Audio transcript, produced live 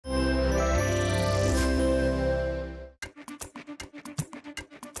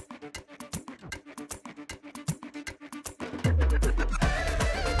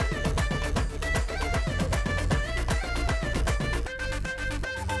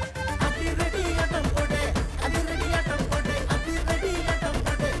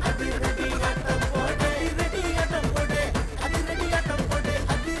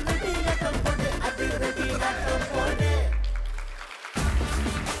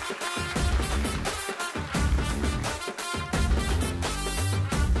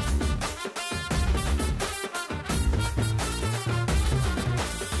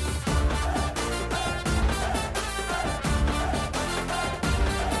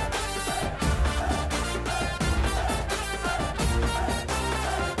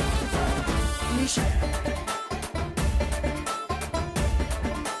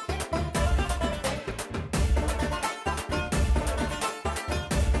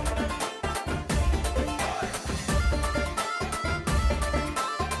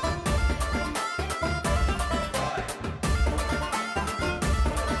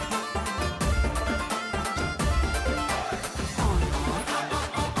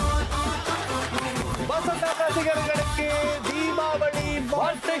ரசிகர்களுக்கு தீபாவளி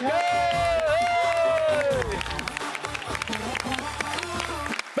வாழ்த்துக்கள்.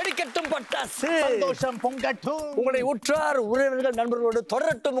 வெடிக்கட்டும் பட்டாசு, சந்தோஷம் பொங்கட்டும். உங்களுடைய உற்றார் உறவினர்கள் நண்பர்களோடு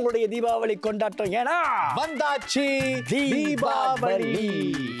தொடரட்டும் உங்களுடைய தீபாவளி கொண்டாட்டம். ஏன்னா வந்தாச்சு தீபாவளி.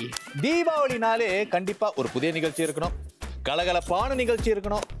 தீபாவளினாலே கண்டிப்பா ஒரு புதிய நிகழ்ச்சி இருக்கணும், கலகலப்பான நிகழ்ச்சி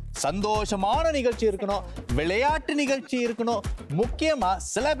இருக்கணும், சந்தோஷமான நிகழ்ச்சி இருக்கணும், விளையாட்டு நிகழ்ச்சி இருக்கணும், முக்கியமா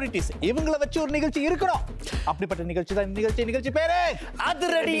செலிபிரிட்டிஸ் இவங்கள வச்சு ஒரு நிகழ்ச்சி இருக்கணும். அப்படிப்பட்ட நிகழ்ச்சி தான் நிகழ்ச்சி பேரு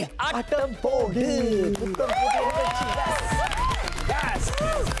அதிரடி ஆட்டம் போடு.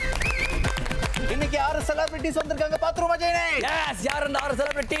 இன்னைக்கு 6 செலிபிரிட்டிஸ் வந்திருக்காங்க. பாத்துருமா ஜெயனே? எஸ், யார் அந்த 6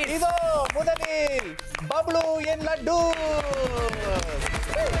 செலிபிரிட்டி? இதோ முதலில் பப்ளூ என் லட்டு,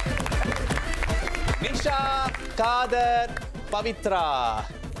 நிஷா, காதர், பவித்ரா.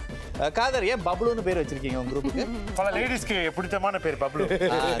 காதர், ஏன் பப்ளூன்னு பேர் வச்சிருக்கீங்க உங்க குரூப்புக்கு? பல லேடிஸ்க்கு பிடித்தமான பேர் பப்ளூ.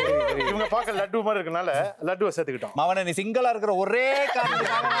 இவங்க பார்க்க லட்டு மாதிரி இருக்கனால லட்டுவை சேர்த்துக்கிட்டோம். மவன நீ சிங்கிளா இருக்கிற ஒரே காரணம்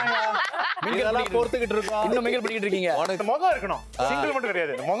பொறுத்துக்கிட்டு இருக்கோம். இன்னும் மிங்கல் பண்ணிட்டு இருக்கீங்க. உனக்கு முகம் இருக்கணும், சிங்கிள் மட்டும்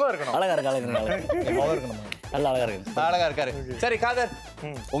கிடையாது, முகம் இருக்கணும். அழகா இருக்கு, அழகா இருக்கு, முகம் இருக்கணும், நல்லா அழகா இருக்கு, அழகா இருக்காரு. சரி காதர்,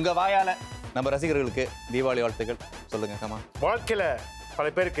 உங்க வாயால நம்ம ரசிகர்களுக்கு தீபாவளி வாழ்த்துக்கள் சொல்லுங்க. கமா. வாழ்க்கையில பல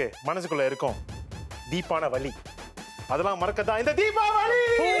பேருக்கு மனசுக்குள்ள இருக்கும் தீபான வலி, அதெல்லாம் மறக்கதான் இந்த தீபாவளி.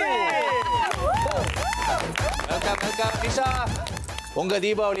 நிஷா, உங்க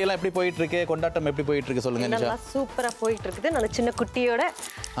தீபாவளி எல்லாம் எப்படி போயிட்டு இருக்கு? கொண்டாட்டம் எப்படி போயிட்டு இருக்கு சொல்லுங்க நிஷா. நல்லா சூப்பரா போயிட்டு இருக்குது. நல்ல சின்ன குட்டியோட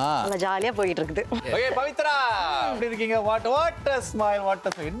நல்லா ஜாலியா போயிட்டு இருக்குது. ஓகே பவித்ரா, எப்படி இருக்கீங்க? What a smile, what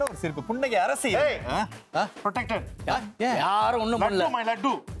a smile. என்ன ஒரு சிரிப்பு, புன்னகை அரசி. ப்ரொடெக்டட். யாரும் ஒண்ணும் பண்ணல. மை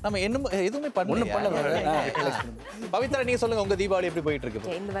லட்டு. நம்ம எதுவுமே பண்ணல. பவித்ரா, நீங்க சொல்லுங்க உங்க தீபாவளி எப்படி போயிட்டு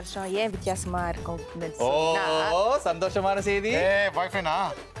இருக்கு? இந்த வருஷம் ஏன் வித்தியாசமா இருக்கும்? ஓ, சந்தோஷமான செய்தி. பாய் ஃப்ரெண்டா,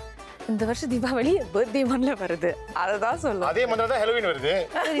 இந்த வருஷம் தீபாவளி பர்த்டே மன்ல வருது, அததான் சொல்லுங்க. அதே மாதிரி தான் ஹெலோவின் வருது.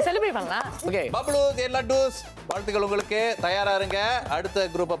 சரி, செலிப்ரேட் பண்ணலாம். ஓகே பப்ளூ என் லட்டூஸ், வாழ்த்துக்கள் உங்களுக்கு. தயாரா இருங்க. அடுத்த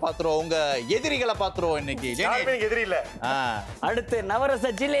குரூப்பை பாத்துறோம், உங்க எதிரிகளை பாத்துறோம் இன்னைக்கு. யாருமே எதிரி இல்ல. அடுத்து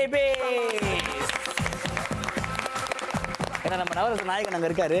நவரச ஜிலேபி. ஏன்னா நம்ம நவரச நாயகன் அங்க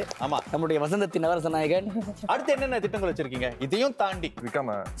இருக்காரு. ஆமா, நம்முடைய வசந்தத்தின் நவரச நாயகன். அடுத்து என்னென்ன திட்டங்கள் வச்சிருக்கீங்க? இதையும் தாண்டி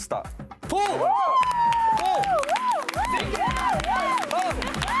become a star.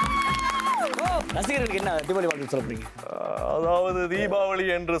 ரசிகர்களுக்கு என்ன தீபாவளி வாழ்த்து சொல்ல போறீங்க? அதாவது தீபாவளி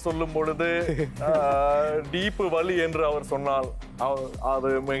என்று சொல்லும் பொழுது டீப்பு வலி என்று அவர் சொன்னால்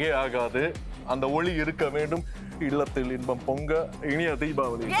அது மிக ஆகாது. அந்த ஒளி இருக்க வேண்டும், இல்லத்தில் இன்பம் பொங்க. இனிய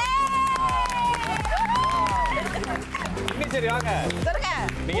தீபாவளி. சரி வாங்க.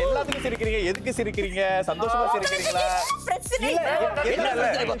 நீங்க எல்லாத்துக்கும் சிரிக்கிறீங்க, எதுக்கு சிரிக்கிறீங்க? சந்தோஷமா சிரிக்கிறீங்களா?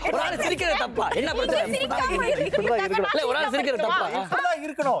 ஒரு ஆள் சிரிக்கிறது தப்பா? என்ன பிரச்சனை? இல்ல, ஒரு ஆள் சிரிக்கிறது தப்பா? இப்படிதான்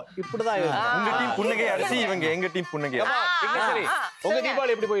இருக்கணும், இப்படிதான் இருக்கணும். உங்க டீம் புன்னகை அரிசி, இவங்க எங்க டீம் புன்னகை. சரி, உங்க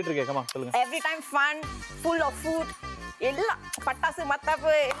தீபாவளி எப்படி போயிட்டு இருக்கு? கமா சொல்லுங்க. Every time fun, full of food, எல்லாம் பட்டாசு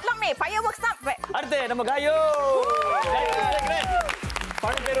மத்தாப்பு எல்லாமே ஃபயர் வர்க்ஸ் தான். அடுத்து நம்ம காயோ,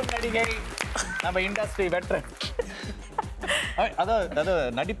 பழம்பெரும் நடிகை, நம்ம இண்டஸ்ட்ரி வெட்டரன். அதாவது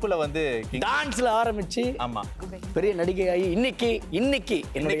நடிப்புல வந்து டான்ஸ்ல ஆரம்பிச்சு ஆமா பெரிய நடிகையாகி இன்னைக்கு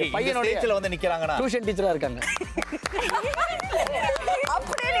என்னுடைய பையனோட வந்து நிக்கிறாங்கன்னா டியூஷன் டீச்சரா இருக்காங்க.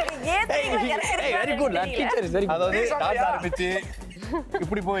 Very good teacher. Very good. அதாவது டான்ஸ் ஆரம்பிச்சு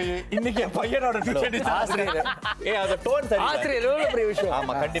இப்படி போய் இன்னைக்கு பையனோட டியூஷன் டீச்சர் ஆசிரியர். அது டோன் சரி. ஆசிரியர் எவ்வளவு பெரிய விஷயம்.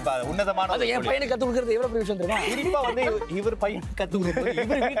 ஆமா கண்டிப்பா உன்னதமான. அது என் பையனுக்கு கத்து கொடுக்கிறது எவ்வளவு பெரிய விஷயம் தெரியுமா? குறிப்பா வந்து இவர் பையன் கத்து கொடுக்கிறது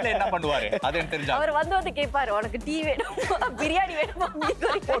இவர் வீட்ல என்ன பண்ணுவாரு அது எனக்கு தெரிஞ்சா. அவர் வந்து கேட்பாரு, உனக்கு டீ வேணுமா, பிரியாணி வேணுமா?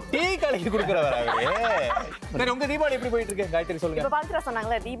 டீ கலக்கி கொடுக்கிறவர் அவரு. சரி, உங்க தீபாவளி எப்படி போயிட்டு இருக்கு காயத்ரி சொல்லுங்க. இப்ப பாத்துறா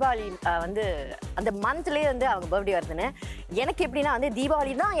சொன்னாங்களே தீபாவளி வந்து அந்த மந்த்லயே வந்து அவங்க பர்த்டே வருதுன்னு. எனக்கு எப்படின்னா வந்து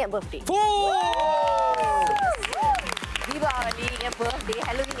தீபாவளி தான் என் பர்த்டே. தீபாவளி, என் பர்த்டே,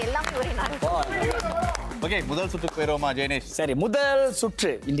 ஹாலோவீன் எல்லாமே ஒரே நாள். ஓகே, முதல் சுற்றுக்கு போயிடுவோமா ஜெயனேஷ்? சரி, முதல்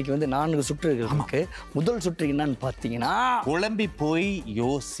சுற்று. இன்னைக்கு வந்து 4 சுற்று இருக்கு. முதல் சுற்று என்னன்னு பாத்தீங்கன்னா குழம்பி போய்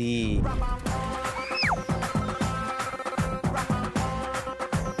யோசி.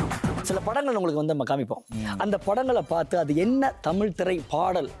 சில படங்கள் உங்களுக்கு வந்து நம்ம காமிப்போம். அந்த படங்களை பார்த்து அது என்ன தமிழ் திரை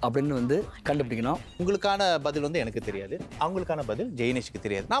பாடல் அப்படின்னு வந்து கண்டுபிடிக்கணும். உங்களுக்கான பதில் வந்து எனக்கு தெரியாது, அவங்களுக்கான பதில் ஜெயனேஷ்க்கு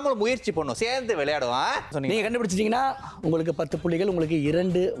தெரியாது. நாமளும் முயற்சி பண்ணோம், சேர்ந்து விளையாடுவோம். நீங்க கண்டுபிடிச்சிட்டீங்கன்னா உங்களுக்கு 10 புள்ளிகள், உங்களுக்கு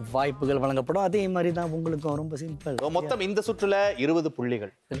 2 வாய்ப்புகள் வழங்கப்படும். அதே மாதிரி தான் உங்களுக்கும் ரொம்ப சிம்பிள். மொத்தம் இந்த சுற்றுல 20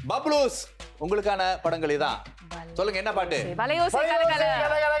 புள்ளிகள். பப்ளூஸ், உங்களுக்கான படங்கள் இதான். சொல்லுங்க என்ன பாட்டு?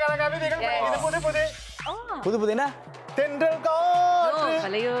 புது புது என்ன? தென்றல் காற்று.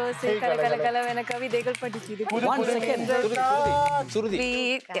 வலையோசை கலகலகலவென கவிதைகள் படிக்குது. சுருதி.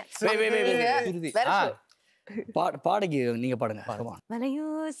 பாடகி நீங்க பாடுங்க.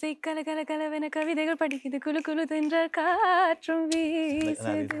 வலையோசை கலகலகலவென கவிதைகள் படிக்குது, குளு குளு தென்றல் காற்றும்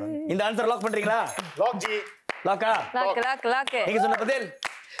வீசுது. இந்த ஆன்சர் லாக் பண்றீங்களா? Lock G. லாக்கா லாக்கு நீங்க சொன்ன பதில்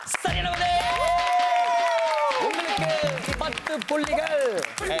சரியான பதில். உங்களுக்கு 10 புள்ளிகள்.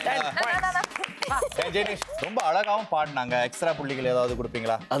 ஜெனிஷ் ரொம்ப அழகாவும் பாடினாங்க. எக்ஸ்ட்ரா புள்ளிகள் ஏதாவது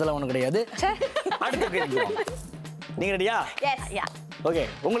கொடுப்பீங்களா? அதெல்லாம் ஒண்ணும் கிடையாது. அடுத்த கேள்வி. நீங்க ரெடியா? எஸ் யா ஓகே,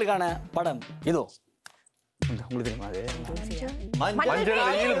 உங்களுக்கான படம் இதோ. உங்களுக்கு தெரியுமா அது? மஞ்சள்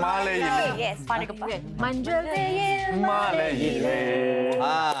வெயில் மாலையிலே எஸ் பாடுங்கப்பா. மஞ்சள் வெயில் மாலையிலே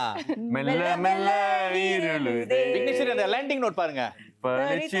மெல்ல மெல்ல இருளுதே விக்னேஸ்வரி அந்த லேண்டிங் நோட் பாருங்க.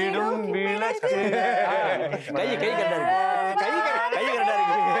 பளிச்சிடும் விளக்கு. கை கரெக்டா இருக்கு. கை கரெக்டா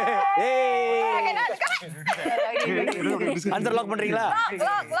இருக்கு. ஆன்சர் லாக் பண்றீங்களா?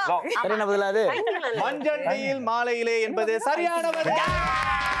 சரியான பதில் அது. மஞ்சள் வெயில் மாலையிலே என்பது சரியான பதில்.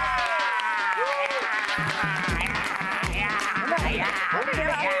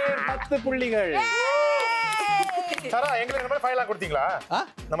 10 புள்ளிகள். சாரா எங்களுக்கு இந்த மாதிரி ஃபைலா கொடுத்தீங்களா?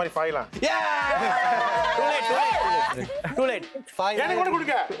 இந்த மாதிரி ஃபைலா Too late. எனக்கு ஒண்ணு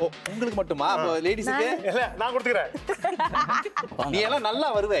கொடுங்க. உங்களுக்கு மட்டுமா? அப்ப லேடிஸ்க்கு இல்ல நான் கொடுத்துக்கிறேன். நீ எல்லாம் நல்லா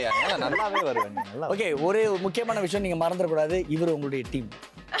வருவேயா? நல்லாவே வருவேன். நல்லா. ஓகே, ஒரே ஒரு முக்கியமான விஷயம் நீங்க மறந்துட கூடாது. இவர் உங்களுடைய டீம்.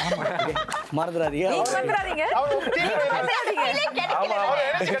 மறந்துடாதீங்க. வந்துறாதீங்க அவர் உங்க டீம் ஆமா அவர்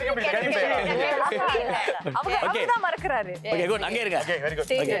எனர்ஜி கிடைக்க முடியல. அவங்க தான் மறக்கறாரு. Okay, good. அங்கே இருங்க. Okay very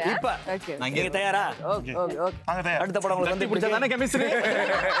good. ஓகே, இப்ப நீங்க தயாரா? அங்க தயார். அடுத்த படம் உங்களுக்கு வந்து பிடிச்சதானே கெமிஸ்ட்ரி?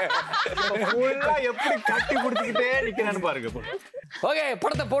 ஃபுல்லா எப்படி கட்டி பிடிச்சிக்கிட்டே நிக்கிறான்னு பாருங்க. ஓகே,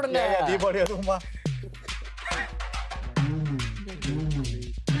 படத்தை போடுங்க. தீபாவளி அதுவுமா?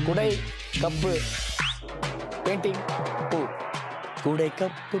 குடை, கப்பு, பெயிண்டிங், பூ. குடை,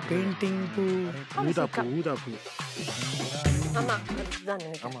 கப்பு, பெயிண்டிங், பூ. ஊதா பூ. ஆமா அதுதான்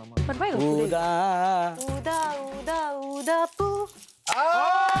நினைக்கிறேன். ஊதா. ஊதா ஊதா ஊதா பூ.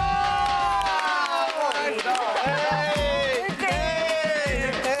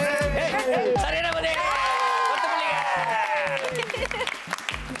 சரியான பதில்.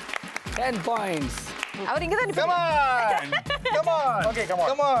 10 points. அவர் இங்க தான் Come on. Come on. Okay come on.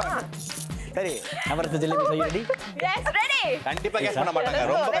 Come on. சரி, நவரச ஜெலிபி செய்ய ரெடி? S ready. கண்டிப்பா கேட்க பண்ண மாட்டாங்க.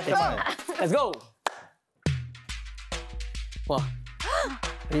 ரொம்ப கஷ்டமான. Let's go. வா.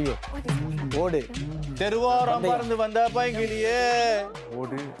 ஐயோ. ஓடு. தெருவோரம் பறந்து வந்த பைங்கிலியே.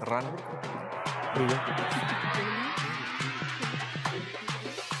 ஓடு ரன்.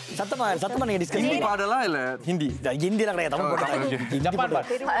 சத்தமா நீங்க டிஸ்கஸ் ஹிந்தி பாடலாம் இல்ல ஹிந்தி? ஹிந்தில கிடையாது, தமிழ் போடுறாங்க. ஜப்பான்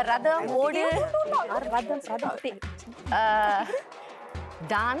பாட்டு. ரதம் ஓடு ரதம்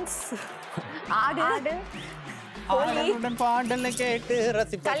டான்ஸ் ஆடு ஆடலுடன் பாடலை கேட்டு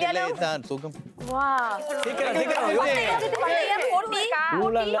ரசிப்பதிலே தான் சுகம். வா சீக்கிரம்.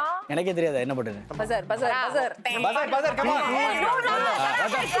 ஊழல் இல்ல. எனக்கே தெரியாது என்ன பண்றது. பஜர் பஜர் come on.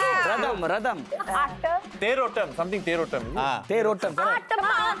 ரதம் தேரோட்டம் சம்திங் தேரோட்டம். தேரோட்டம்.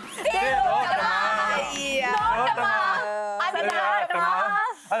 ஆட்டமா தேரோட்டமா நோட்டமா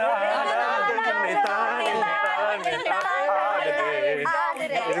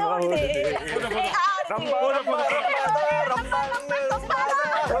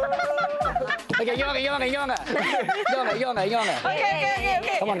அதிகாரமா Okay, இங்க வாங்க.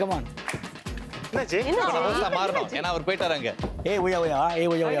 Come on. என்னாச்சு? மாறணும். ஏன்னா அவர் போயிட்டாரு அங்க. ஏய் உயா.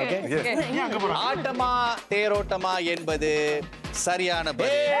 ஓகே. ஆட்டமா தேரோட்டமா என்பது சரியான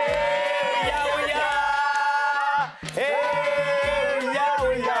பதில்.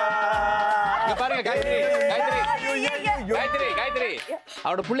 இங்க பாருங்க காயத்ரி.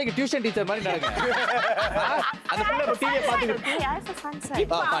 அவரோட பிள்ளைக்கு டியூஷன் டீச்சர் மாதிரி நடங்க. அந்த பிள்ளை டிவியை பார்த்துக்கிட்டு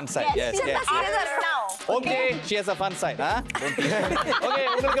fun side. Yes. Okay, she has a fun side. Okay,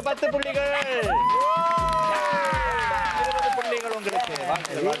 உங்களுக்கு 10 புள்ளிகள். 20 புள்ளிகள் உங்களுக்கு.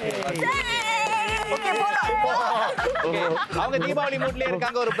 அவங்க தீபாவளி மூட்ல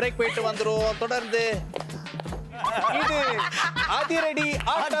இருக்காங்க. ஒரு பிரேக் போயிட்டு வந்துரும். தொடர்ந்து இது அதிரடி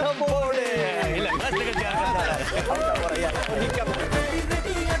ஆட்டம் போடு. இல்ல இது உங்களுடைய அதிரடி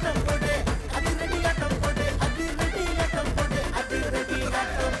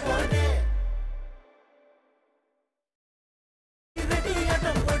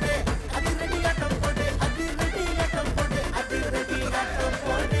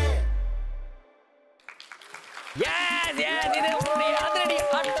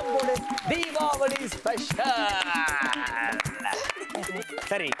ஆட்டம் போடு தீபாவளி ஸ்பெஷல்.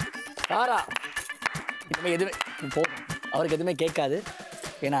 சரி சாரா, இனிமே எதுவுமே போதும், அவருக்கு எதுவுமே கேட்காது.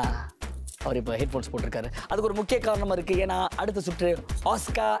 ஏன்னா அவர் இப்போ ஹெட்ஃபோன்ஸ் போட்டிருக்காரு. அதுக்கு ஒரு முக்கிய காரணம் இருக்கு. ஏன்னா அடுத்த சுற்று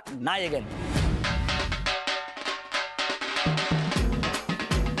ஆஸ்கார் நாயகன்.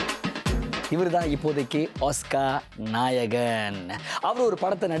 இவர் தான் இப்போதைக்கு ஆஸ்கார் நாயகன். அவர் ஒரு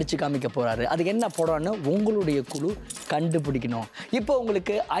படத்தை நடிச்சு காமிக்க போறாரு. அதுக்கு என்ன படம்னு உங்களுடைய குழு கண்டுபிடிக்கணும். இப்போ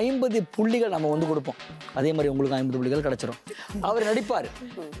உங்களுக்கு 50 புள்ளிகள் நம்ம வந்து கொடுப்போம். அதே மாதிரி உங்களுக்கு 50 புள்ளிகள் கிடைச்சிரும். அவர் நடிப்பார்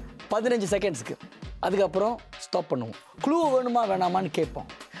 15 செகண்ட்ஸ்க்கு. அதுக்கப்புறம் ஸ்டாப் பண்ணுவோம். க்ளூ வேணுமா வேணாமான்னு கேட்போம்.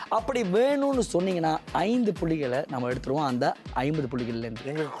 அப்படி வேணும்னு சொன்னீங்கன்னா 5 புள்ளிகளை நம்ம எடுத்துருவோம் அந்த 50 புள்ளிகள்லேருந்து.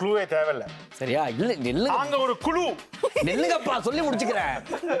 எங்களுக்கு க்ளூவே தேவையில்லை. சரியா? இல்லை நெல்லுங்க, அங்க ஒரு குழு நெல்லுங்கப்பா, சொல்லி முடிச்சுக்கிறேன்.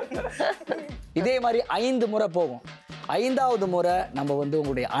 இதே மாதிரி 5 முறை போகும். 5வது முறை நம்ம வந்து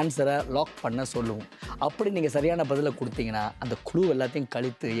உங்களுடைய ஆன்சரை லாக் பண்ண சொல்லுவோம். அப்படி நீங்கள் சரியான பதிலை கொடுத்தீங்கன்னா அந்த குழு எல்லாத்தையும்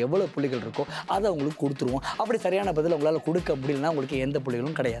கழித்து எவ்வளோ புள்ளிகள் இருக்கோ அதை உங்களுக்கு கொடுத்துருவோம். அப்படி சரியான பதிலை உங்களால் கொடுக்க முடியலன்னா உங்களுக்கு எந்த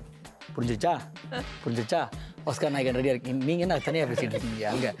புள்ளிகளும் கிடையாது. புரிஞ்சிச்சா? புரிஞ்சிச்சா? ஆஸ்கார் நாயகன் ரெடியாக இருக்கீங்க. நீங்கள் என்ன தனியாக பேசிகிட்டு இருக்கீங்க?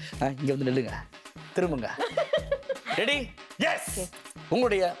 அங்கே இங்கே வந்து நில்லுங்க, திரும்புங்க. ரெடி? எஸ்.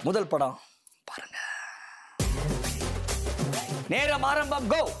 உங்களுடைய முதல் படம் பாருங்க. நேரம் ஆரம்பம்.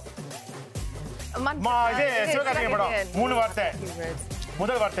 கோ. இது சிவகார்த்திகேயன் படம். 3 வார்த்தை.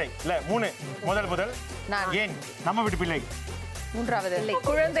 முதல் வார்த்தை இல்ல 3. முதல் ஏன் நம்ம வீட்டு பிள்ளை. 3வது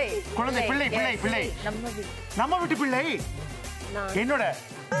குழந்தை. குழந்தை பிள்ளை பிள்ளை பிள்ளை நம்ம வீட்டு பிள்ளை. என்னோட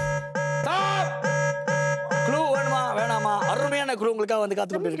க்ளூ வேணுமா வேணாமா? அருமையான க்ளூ உங்களுக்காக வந்து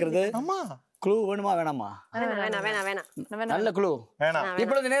காத்துக்கிட்டு இருக்கிறது. ஆமா. க்ளூ வேணுமா வேணாமா? வேணாம். நல்ல க்ளூ. வேணாம்.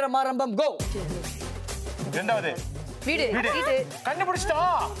 இப்பொழுது நேரம் ஆரம்பம். கோ. இரண்டாவது வீடு.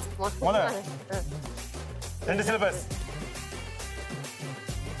 கண்டுபிடிச்சிட்டோம். முதல் 2 சிலபஸ்.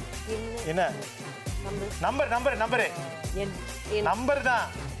 என்ன நம்பர் தான்.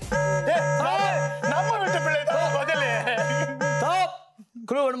 நம்ம வீட்டு பிள்ளை தான் பதில். ஸ்டாப்.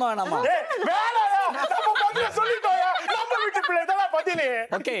 க்ளூ வேணுமா வேணாமா? நம்ம பதில சொல்லிட்டோயா. நம்ம வீட்டு பிள்ளை தான் பதில்.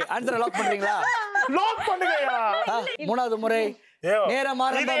 ஓகே, ஆன்சரை லாக் பண்றீங்களா? லாக் பண்ணுங்கயா. 3வது முறை. நேரம்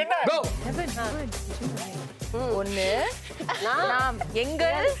ஆரம்பம். கோ. 1 நாம்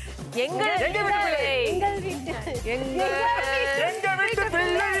எங்கள் வீட்டு பிள்ளை. எங்க வீட்டு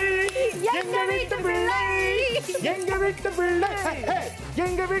பிள்ளை.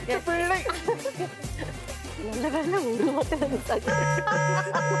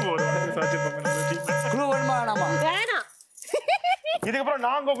 க்ளூ வேணுமா வேணாமா? வேணாம். இதுக்கப்புறம்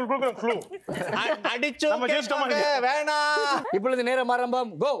நாங்க உங்களுக்கு கொடுக்குறோம் க்ளூ. அடிச்சு நம்ம ஜெயிச்சிட்டோமா? வேணாம். இப்பொழுது நேரம்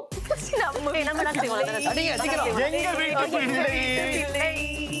ஆரம்பம். கோ. நம்ம தான் செய்வோம். அடிங்க, சீக்கிரம். எங்க வீட்டு பிள்ளை.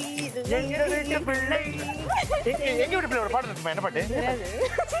 எங்க வீட்டு பிள்ளை. எங்க வீட்டு பிள்ளை ஒரு பாட்டு இருக்குமா? என்ன பாட்டு?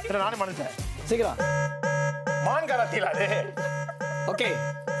 இல்ல நானே மனுஷன். சீக்கிரம். மான்காரத்தில அது. ஓகே,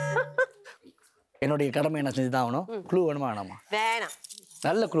 என்னுடைய கடமை என்ன செஞ்சுதான் ஆகணும். க்ளூ வேணுமா வேணாமா? வேணாம்.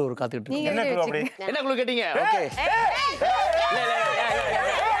 நல்ல க்ளூ ஒரு காத்துக்கிட்டு இருக்கு. என்ன க்ளூ அப்படி? என்ன க்ளூ கேட்டீங்க? ஓகே,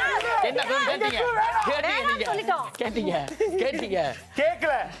 என்ன க்ளூ கேட்டீங்க? கேட்டீங்க.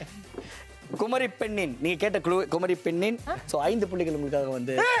 கேக்கல. குமரி பெண்ணின், நீங்க கேட்ட க்ளூ குமரி பெண்ணின். சோ 5 புள்ளிகள் உங்களுக்காக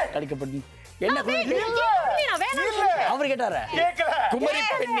வந்து கழிக்கப்படும். என்ன க்ளூ? அவர் கேட்டாரா? கேக்கல. குமரி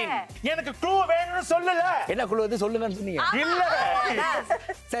பெண்ணின். எனக்கு க்ளூ வேணும்னு சொல்லல. என்ன க்ளூ வந்து சொல்லுங்கன்னு சொன்னீங்க. இல்ல.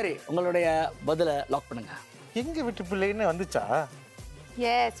 சரி, உங்களுடைய பதில லாக் பண்ணுங்க. எங்க வீட்டு பிள்ளைன்னு வந்துச்சா?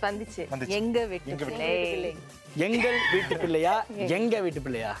 எஸ், வந்துச்சு. எங்க வீட்டு பிள்ளை. எங்கள் வீட்டு பிள்ளையா எங்க வீட்டு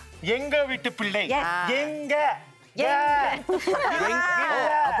பிள்ளையா? எங்க வீட்டு பிள்ளை. எங்க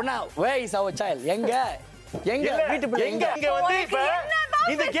அப்படின்னா where is our child? எங்க வீட்டு பிள்ளை. எங்க வந்து இப்ப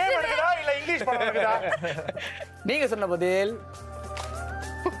இந்த கேம் நடக்குதா இல்ல இங்கிலீஷ் படம் நடக்குதா? நீங்க சொன்ன பதில்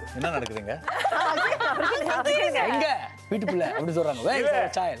என்ன நடக்குதுங்க? எங்க வீட்டு பிள்ளை அப்படி சொல்றாங்க. where is our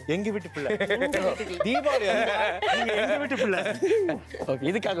child? எங்க வீட்டு பிள்ளை. தீபாவளி நீங்க எங்க வீட்டு பிள்ளை. ஓகே,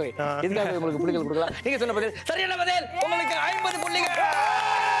 இதுக்காகவே உங்களுக்கு புள்ளிகள் கொடுக்கலாம். நீங்க சொன்ன பதில் சரியான பதில். உங்களுக்கு 50 புள்ளிகள்.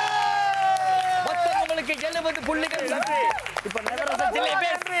 மொத்தம் உங்களுக்கு 70 புள்ளிகள். இப்ப நவரச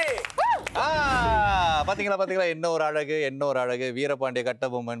ஜிலேபிஸ். பாத்தீங்களா என்ன ஒரு அழகு வீரபாண்டிய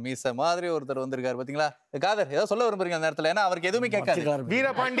கட்டபொம்மன் மீச மாதிரி ஒருத்தர் வந்திருக்காரு. பாத்தீங்களா காதர் ஏதோ சொல்ல விரும்புறீங்க அந்த நேரத்துல? ஏன்னா அவருக்கு எதுவுமே கேட்காது.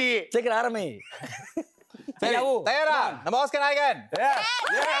 வீரபாண்டி சீக்கிரம் ஆரம்பி. தயாரா? நம்ம ஆஸ்கார் நாயகன்.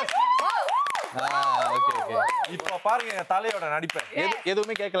 இப்ப பாருங்க என் தலையோட நடிப்பேன்.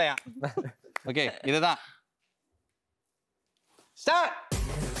 எதுவுமே கேட்கலையா? ஓகே, இதுதான் ஸ்டார்ட்.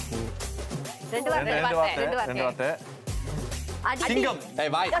 ரெண்டு வார்த்தை. சிங்கம்.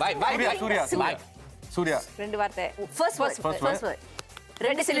 சூர்யா. 2 வார்த்தை. First word.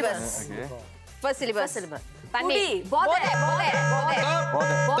 2 syllabus. Okay. First syllabus. தண்ணி. போதை.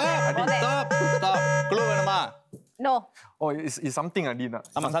 க்ளூ வேணுமா? No. Oh, is something Adina.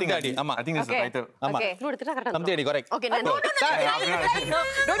 ஆமா, something Adi. ஆமா. I think it's the title. ஆமா. Okay. க்ளூ எடுத்துட்டா கரெக்ட்டா. something Adi, correct. Okay, no.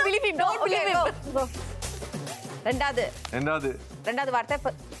 Don't believe him. ரெண்டாவது வார்த்தை.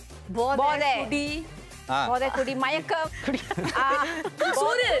 போதை. குடி. ஆ. போதை, குடி, மயக்கம்.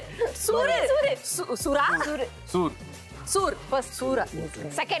 சூரு. சுரா. சூர். சூர் ஃபர்ஸ்ட் சூரா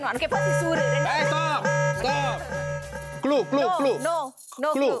செகண்ட் ஒன் ஓகே ஃபர்ஸ்ட் சூர் ஏய் stop stop clue clue clue no no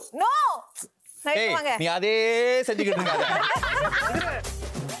Clue. No ஏய் வாங்க நீ அதே செஞ்சுக்கிட்டு இருக்காத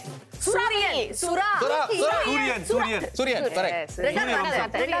சூரியன் சுரா சூரியன் சூரியன் சூரியன் கரெக்ட்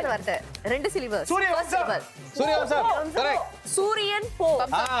ரெண்டாவது வார்த்தை 2 சிலிபர் சூரியன் சூரிய வம்சம் கரெக்ட் சூரியன் போ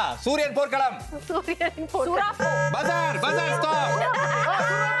சூரியன் போர்க்களம் சூரியன் சுரா போ பஜார் பஜார்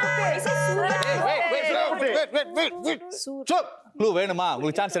ஸ்டாப் க்ளூ வேணுமா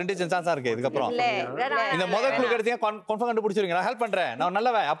உங்களுக்கு சான்ஸ் 2 சான்ஸா இருக்கு இதுக்கு அப்புறம் இந்த முதல் க்ளூ கிடைச்சீங்க கன்ஃபார்ம் கண்டுபிடிச்சிருவீங்க நான் ஹெல்ப் பண்றேன் நான்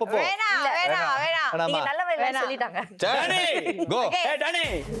நல்லவன் அப்பப்போ வேணாம் நீ நல்லவே இல்ல சொல்லிட்டாங்க சரி கோ ஏய் டானி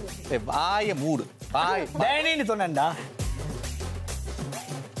ஏய் வாயை மூடு வாய் டேனின்னு சொன்னேன்டா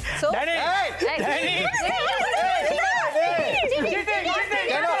டேனி டேனி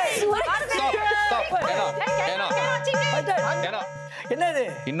என்னது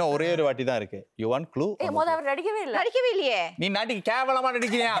இன்னும் ஒரே ஒரு வாட்டி தான் இருக்கு யூ வாண்ட் க்ளூ மொத அவர் நடிக்கவே இல்லையே நீ நடிக்க கேவலமா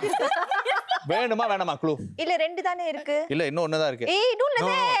நடிக்கிறியா வேணுமா வேணாமா க்ளூ இல்ல ரெண்டு தானே இருக்கு இல்ல இன்னும் ஒண்ணுதான் இருக்கு ஏய் இன்னும் இல்ல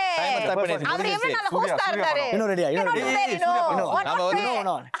டைம் ஸ்டார்ட் பண்ணி அவர் எவ்வளவு நல்ல ஹோஸ்டா இருக்காரு இன்னும் ரெடியா நாம வந்து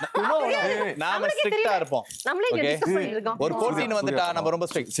நாம ஸ்ட்ரிக்ட்டா இருப்போம் நம்மளே Okay? டிஸ்கஸ் பண்ணிருக்கோம் ஒரு போட்டின்னு வந்துட்டா நம்ம ரொம்ப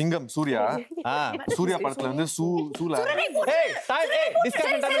ஸ்ட்ரிக்ட் சிங்கம் சூர்யா சூர்யா படத்துல வந்து சூல ஏய் டைம் ஏய்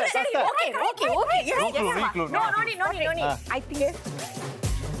டிஸ்கஷன் டைம்ல faster okay no I think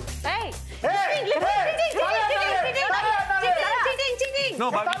ஏய் No,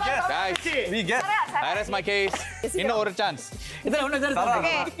 but we guess. guys We guess. I rest my case இன்னும் ஒரு சான்ஸ் இதுல ஒண்ணு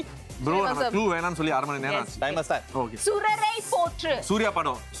தெரியுது Bro, நம்ம clue வேணாம்னு சொல்லி 1/2 மணி நேரம் ஆச்சு. Time start Okay. சுரரை போற்று சூர்யா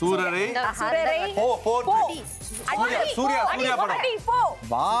படம். சூரரை சுரரை சூர்யா படம். போ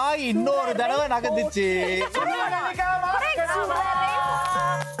வாய் இன்னொரு தடவை நகர்ந்துச்சு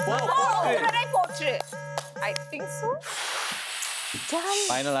சுரரை போற்று I think so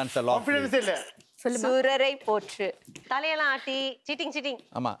final answer lock confidence இல்ல சுரரை போற்று தலையெல்லாம் ஆட்டி சீட்டிங்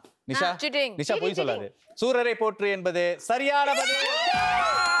ஆமா நிஷா cheating. நிஷா போய் சொல்லாது சூரரை போற்று என்பது சரியான பதில்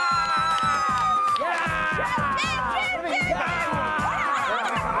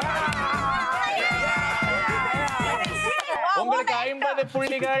உங்களுக்கு 50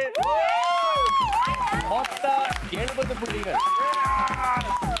 புள்ளிகள் மொத்தம் 70 புள்ளிகள்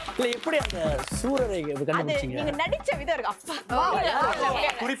இல்ல எப்படி அந்த சூரரை அது கண்டுபிடிச்சீங்க நீங்க நடிச்ச விதம் இருக்கு அப்பா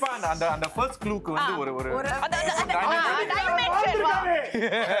குறிப்பா அந்த first clueக்கு வந்து ஒரு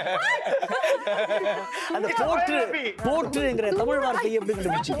அந்த போற்றுங்கிற தமிழ் வார்த்தையை எப்படி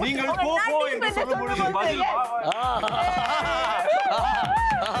கண்டுபிடிச்சீங்க நீங்கள் போ என்று சொல்லும் பொழுது பதில்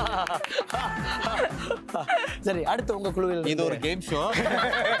சரி அடுத்து உங்க குழுவில் இது ஒரு கேம் ஷோ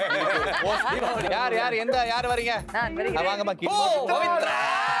யார் வரீங்க வாங்கம்மா பவித்ரா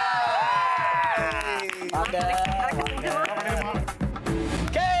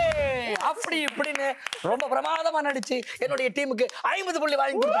அப்படி இப்படின்னு ரொம்ப பிரமாதமா நடிச்சு என்னுடைய டீமுக்கு 50 புள்ளி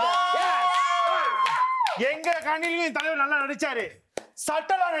வாங்கி கொடுத்தாங்க எங்க கண்ணிலையும் தலைவர் நல்லா நடிச்சாரு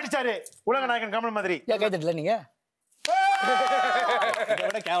சட்டலா நடிச்சாரு உலக நாயகன் கமல் மாதிரி ஏன் கைத்தட்டல நீங்க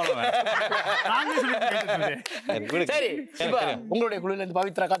சரி இப்ப உங்களுடைய குழுல இருந்து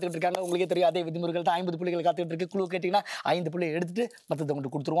பவித்ரா காத்துக்கிட்டு இருக்காங்க உங்களுக்கே தெரியும் அதே விதிமுறைகள் தான் 50 புள்ளிகள் காத்துக்கிட்டு இருக்கு குழு கேட்டீங்கன்னா 5 புள்ளி எடுத்துட்டு மத்தத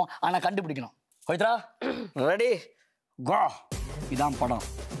கொண்டு கொடுத்துருவோம் ஆனா கண்டுபிடிக்கணும் பவித்ரா ரெடி கோ இதான் படம்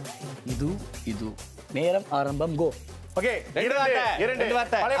இது நேரம் ஆரம்பம் கோ ஓகே ரெண்டு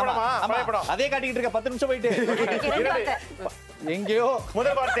வார்த்தை பழைய படமா? பழைய படம். அதே காட்டிக்கிட்டு இருக்க 10 நிமிஷம் போயிட்டு எங்கேயோ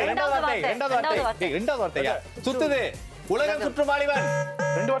முதல் வார்த்தை ரெண்டாவது வார்த்தையா சுத்துது உலகம் சுற்றும் வாலிபன்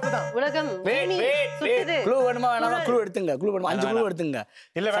 2 வார்த்தை தான் உலகம் சுத்துது க்ளூ வேணுமா வேணாமா க்ளூ எடுத்துங்க க்ளூ வேணுமா 5 க்ளூ எடுத்துங்க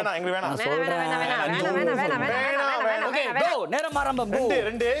இல்ல வேணாம் எங்களுக்கு வேணாம் நான் சொல்றேன் ஓகே கோ நேரம் ஆரம்பம் கோ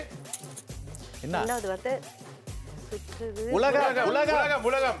 2 என்ன ரெண்டாவது வார்த்தை சுத்துது உலக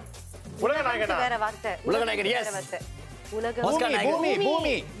நாயகனா வேற வார்த்தை உலக நாயகன் எஸ் உலகம்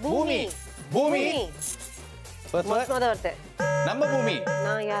பூமி மொத வார்த்தை நம்ம பூமி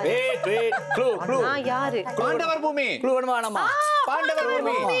நான் யாரு வெயிட் க்ளூ நான் யாரு பாண்டவர் பூமி க்ளூ வேணுமா வேணாமா பாண்டவர்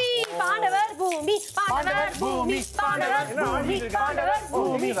பூமி பாண்டவர்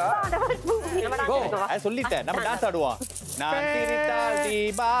பூமி அது சொல்லிட்டேன் நம்ம டான்ஸ் ஆடுவோம் நான் சிரித்தால்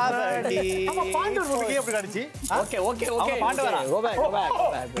தீபாவளி பாண்டவர் பூமிக்கு எப்படி நடிச்சி ஓகே ஓகே ஓகே அவங்க பாண்டவரா? கோ பேக்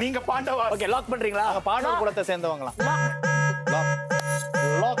நீங்க பாண்டவா ஓகே லாக் பண்றீங்களா அவங்க பாண்டவர் குலத்தை சேர்ந்தவங்களாம்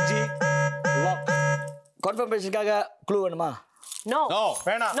லாக் ஜி லாக் கன்ஃபர்மேஷனுக்காக க்ளூ வேணுமா நோ நோ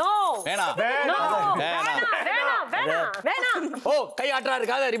வேணாம் நோ வேணாம் வேணாம் ஓ கை ஆட்டறாரு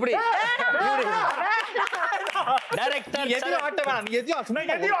காதர் இப்படி டைரக்டர் எதையும் ஆட்ட வேணாம் நீ எதையும் சும்மா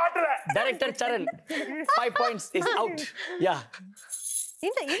எதையும் ஆட்டல director Charan 5 points is out யா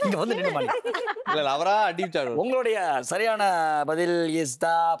இங்க வந்து நின்னு பாருங்க இல்ல அவரா அடிச்சாரு உங்களுடைய சரியான பதில் இஸ் த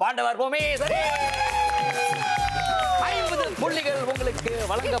பாண்டவர் பூமி சரி 50 புள்ளிகள் உங்களுக்கு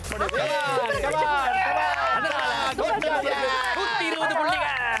வழங்கப்படுது.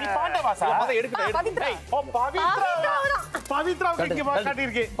 120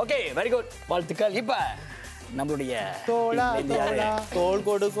 புள்ளிகள். Okay, very good. வாழ்த்துக்கள். இப்ப நம்மளுடைய தோள்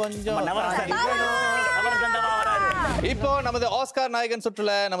கொடு கொஞ்சம். இப்போ நமது ஆஸ்கார் நாயகன்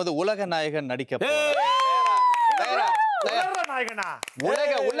சுற்றுல நமது உலக நாயகன் நடிக்க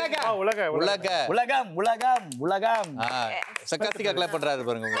சக்காஸ்டிக்கா கிளாப் பண்றாரு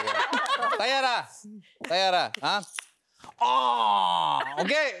பாருங்க. தயாரா? தயாரா?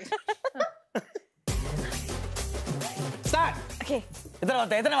 Okay start. ஓகே,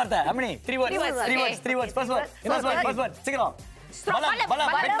 எத்தனை வார்த்தை அம்னி? 3 words. First word சீக்கிரம். பலம்,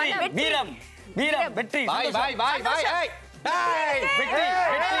 வெற்றி, வீரம், வெற்றி.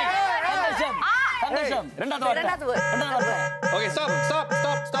 சந்தோஷம். ரெண்டாவது வார்த்தை. Okay, stop.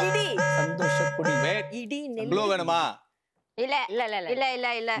 இடி. சந்தோஷ கொடி. இடி. ப்ளூ வேணுமா? இல்ல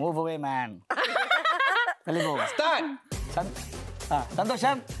Move away man. வெளிய ஸ்டார்ட்.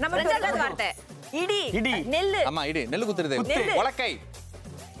 சந்தோஷம். நம்ம ரெண்டாவது வார்த்தை. இடி. நெல்லு. ஆமா, இடி. நெல்லு குத்துறது. உலக்கை.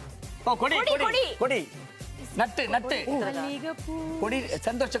 கொடி. நட்டு. கொடி.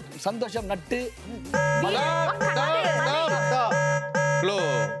 சந்தோஷம் நட்டு. ப்ளூ.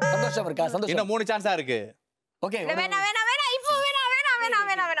 சந்தோஷம் இருக்கா? சந்தோஷம். இன்னும் 3 சான்ஸா இருக்கு. ஓகே. வேணாம் இப்போ வேணாம்.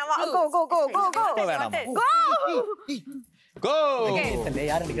 இப்போ வேணாமா? கோ.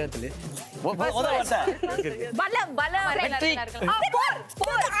 யார் நிக்கிறது? வெற்றி.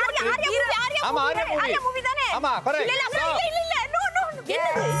 ஆமா, ஆர்யா மூவி தானே? ஆமா, கரெக்ட்.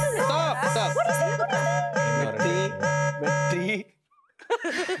 ஸ்டாப். வெற்றி.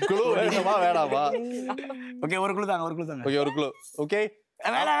 க்ளூ வேணுமா வேணாமா? ஓகே, ஒரு க்ளூ தாங்க. ஓகே, ஒரு க்ளூ. ஓகே.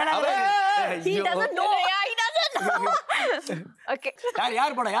 வேணாம். He doesn't know. ஓகே.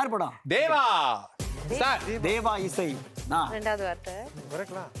 யார் படம்? தேவா. ஸ்டார்ட். தேவா இசை. ரெண்டாவது வார்த்தை.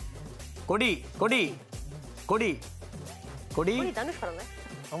 கொடி. தனுஷ் படம்.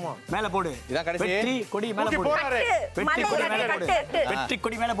 ஆமா, மேல போடு. இதான் கடைசி. வெற்றி கொடி மேல போடு. வெற்றி கொடி மேல போடு. வெற்றி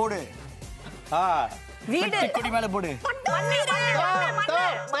கொடி மேல போடு. வீடு. வெற்றி கொடி மேல போடு.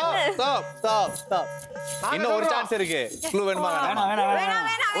 ஸ்டாப். இன்னும் ஒரு சான்ஸ் இருக்கு. க்ளூ வேணுமா வேணாமா?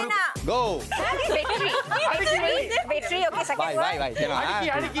 கோ. வெற்றி. ஓகே, செகண்ட் வை.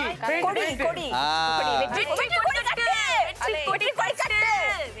 அடிக்கி. கொடி. வெற்றி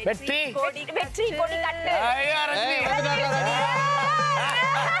கொடி கட்டு.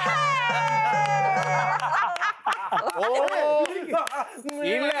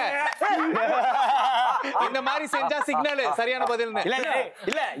 இல்ல, இந்த மாதிரி செஞ்சா சிக்னல் சரியான பதில்.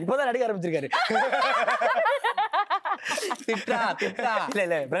 இல்ல இப்போதான் நடிக்க ஆரம்பிச்சிருக்காரு. திட்டா.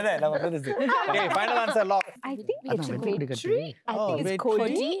 இல்ல பிரதர், நம்ம brothers. Okay, final answer lock. I think it's Vetri. I think it's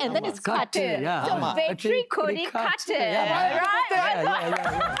Kodi and then it's Katu. So Vetri, Kodi, Katu.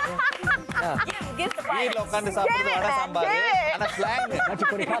 Give the prize. வீட்ல உட்கார்ந்து சாப்பிடுறது வடை சாம்பார். ஆனா slang. வெற்றி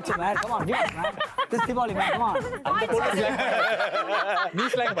கொடி காச்சு man. Come on, give us man. This Deepavali man, come on. அந்த கொடி slang. நீ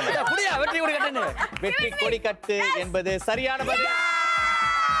slang பண்ணு. புடியா வெற்றி கொடி கட்டுன்னு. வெற்றி கொடி கட்டு என்பது சரியான பதில்.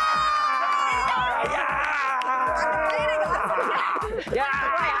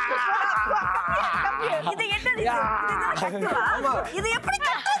 இது என்னது? இது எப்படி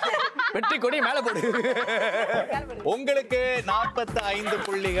கட்டுறது? வெற்றி கொடி மேல போடு. உங்களுக்கு 45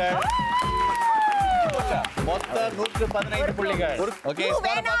 புள்ளிகள். மொத்தம் 115 புள்ளிகள். Okay,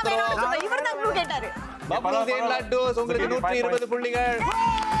 score பாத்துறோம். இவர்தான் க்ளூ கேட்டாரு. பப்ளூ தேன் லட்டூஸ் உங்களுக்கு 120 புள்ளிகள்.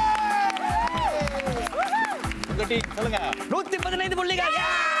 உங்க டீம் சொல்லுங்க. 115 புள்ளிகள்.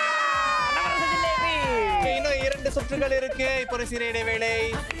 இன்னும் 2 சுற்றுகள் இருக்கு. இப்போ ஒரு சிறிய இடைவேளை.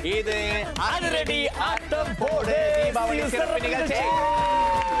 இது அதிரடி ஆட்டம் போடு தீபாவளி சிறப்பு நிகழ்ச்சி.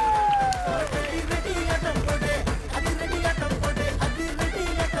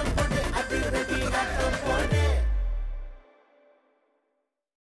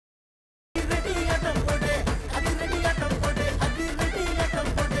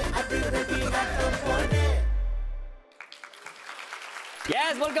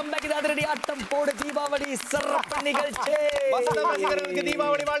 Yes, welcome back to Adhiradi Aattam Podu Deepavali சிறப்பு நிகழ்ச்சி. வசந்தம் ரசிகர்களுக்கு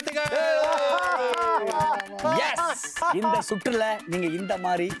தீபாவளி வாழ்த்துக்கள். Yes, இந்த சுற்றுல நீங்க இந்த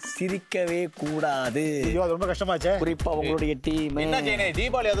மாதிரி சிரிக்கவே கூடாது. ஐயோ, அது ரொம்ப கஷ்டமாச்சே. குறிப்பா உங்களுடைய டீம். என்ன ஜெயனே,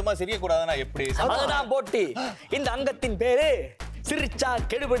 தீபாவளி அதுமா சிரிக்க கூடாதுன்னா எப்படி? அதுதான் போட்டி. இந்த அங்கத்தின் பேரு சிரிச்சா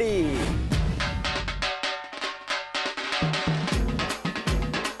கெடுபடி.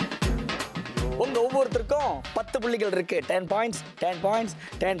 உங்க ஒவ்வொருத்தருக்கும் 10 புள்ளிகள் இருக்கு. 10 பாயிண்ட்ஸ் 10 பாயிண்ட்ஸ்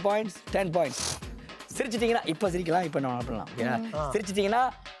 10 பாயிண்ட்ஸ் 10 பாயிண்ட்ஸ். சிரிச்சிட்டீங்கன்னா இப்ப சிரிக்கலாம், இப்ப என்ன பண்ணலாம். ஓகேயா? சிரிச்சிட்டீங்கன்னா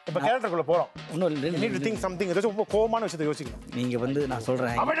இப்ப கேரக்டருக்குள்ள போறோம். ஒன்றும் You need to think something. ஏதாச்சும் ரொம்ப கோவமான விஷயத்தை யோசிக்கணும். நீங்க வந்து நான்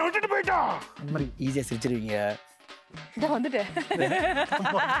சொல்றேன் அவனை விட்டுட்டு போயிட்டா அந்த மாதிரி ஈஸியா சிரிச்சிருவீங்க. நான் வந்துட்டேன்.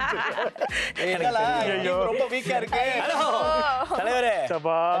 ரொம்ப வீக்கா இருக்கு. தலைவரே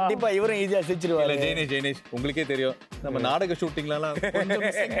சபா. கண்டிப்பா இவரும் ஈஸியா சிரிச்சிருவாரு. ஜெயனேஷ் உங்களுக்கே தெரியும் நம்ம நாடக ஷூட்டிங்லாம் கொஞ்சம்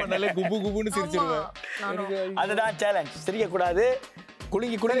மிஸ்டேக் பண்ணாலே குபு குபுன்னு சிரிச்சிருவேன். அதுதான் சேலஞ்ச். சிரிக்க கூடாது.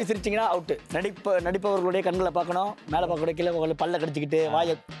 குலுங்கி குலுங்கி சிரிச்சிங்கன்னா அவுட். நடிப்பவர்களுடைய கண்களை பார்க்கணும். மேல பார்க்கக்கூட கீழே பல்ல கடிச்சிக்கிட்டு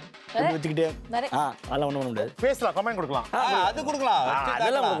வாயை வச்சுக்கிட்டு அதெல்லாம் ஒண்ணும் பண்ண முடியாது. பேசலாம், கமெண்ட் கொடுக்கலாம். அது கொடுக்கலாம்,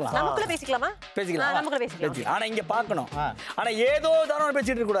 அதெல்லாம் கொடுக்கலாம். நமக்குள்ள பேசிக்கலாமா? பேசிக்கலாம். நமக்குள்ள பேசிக்கலாம். ஆனா இங்க பார்க்கணும். ஆனா ஏதோ தானே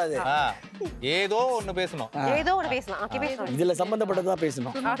பேசிட்டு இருக்க கூடாது. ஏதோ ஒண்ணு பேசணும். ஏதோ ஒண்ணு பேசலாம். ஓகே பேசலாம். இதுல சம்பந்தப்பட்டதா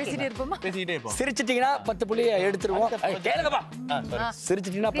பேசணும். பேசிட்டே இருப்போம். சிரிச்சிட்டீங்கன்னா 10 புள்ளியை எடுத்துருவோம். கேளுங்கப்பா.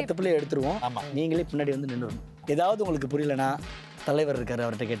 சிரிச்சிட்டீங்கன்னா 10 புள்ளியை எடுத்துருவோம். நீங்களே பின்னாடி வந்து நின்னுறணும். ஏதாவது உங்களுக்கு புரியலனா தலைவர் இருக்காரு,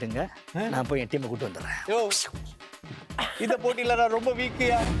 அவர்கிட்ட கேட்டுங்க. நான் போய் என் டீமை கூட்டு வந்துடுறேன். இந்த போட்டியில நான் ரொம்ப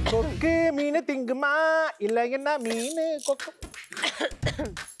வீக்கியா. கொக்கு மீன் திங்குமா இல்ல என்ன மீன் கொக்கு?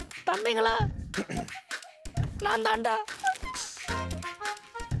 தம்பிங்களா, நான் தாண்டா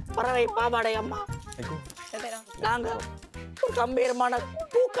பறவை பாபாடை அம்மா. நாங்க ஒரு கம்பீரமான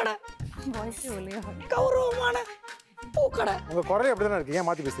பூக்கடை, கௌரவமான பூக்கடை. உங்க குரல் எப்படிதானே இருக்கு, ஏன்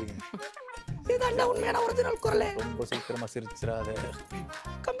மாத்தி பேசுறீங்க? இதாண்டா உண்மையான ஒரிஜினல் குரல். ரொம்ப சீக்கிரமா சிரிச்சிராத.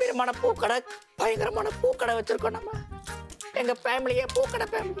 கம்பீரமான பூக்கடை, பயங்கரமான பூக்கடை வச்சிருக்கோம் நம்ம. எங்க ஃபேமிலியே பூக்கடை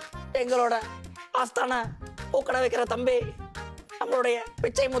ஃபேமிலி. எங்களோட ஆஸ்தான பூக்கடை வைக்கிற தம்பி நம்மளுடைய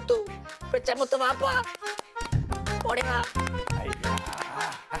பிச்சை முத்து வாப்பா ஓடிவா.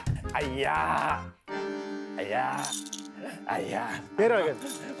 ஐயா ஐயா ஐயா பேர்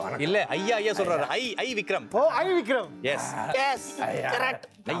இல்ல ஐயா ஐயா சொல்றாரு. ஐ விக்ரம். ஓ ஐ விக்ரம். S yes correct.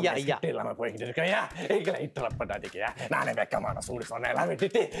 ஐயா ஐயா இல்லாம போய்கிட்டு இருக்கேயா, எங்களை இன்டரப்ட் பண்ணாதீங்கயா. நானே வெக்கமான சூடு சொன்னேன் எல்லாம்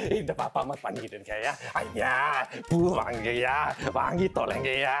விட்டுட்டு இந்த பாப்பா அம்மா பண்ணிக்கிட்டு இருக்கேயா. ஐயா பூ வாங்கய்யா, வாங்கி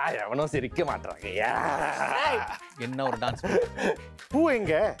தொலைங்கய்யா. எவனும் சிரிக்க மாட்டாங்கய்யா. என்ன ஒரு டான்ஸ். பூ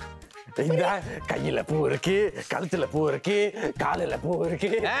எங்க? இந்த கையில பூ இருக்கு, கழுத்துல பூ இருக்கு, காலில பூ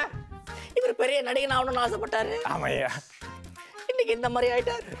இருக்கு. இவர் பெரிய நடிகன் ஆகணும்னு ஆசைப்பட்டாரு. ஆமையா, இன்னைக்கு இந்த மாதிரி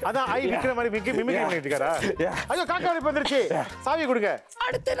ஆயிட்டாரு. அதான் ஐ விக்ரம் மாதிரி மிமிக்ரி பண்ணிட்டு இருக்காரா? ஐயோ காக்கா இப்ப வந்துருச்சு, சாவி கொடுங்க.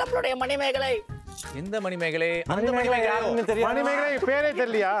 அடுத்து நம்மளுடைய மணிமேகலை. எந்த மணிமேகலை? அந்த மணிமேகலை. மணிமேகலை பேரே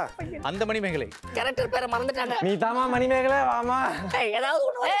தெரியலையா? அந்த மணிமேகலை கேரக்டர் பேரை மறந்துட்டாங்க. நீ தாமா மணிமேகலை வாமா. ஏதாவது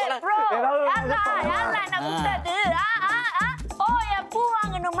ஒண்ணு என்ன கூப்பிட்டது? ஓ என் பூ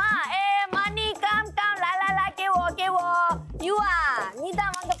வாங்கணுமா? மணி கம் லாலா கேவோ யூவா நீ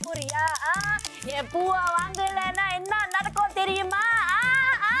தான் வாங்க போறியா? என் பூவா வாங்கலன்னா என்ன நடக்கும் தெரியுமா?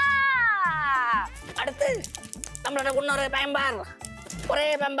 அடுத்து நம்மளோட இன்னொரு மெம்பர், ஒரே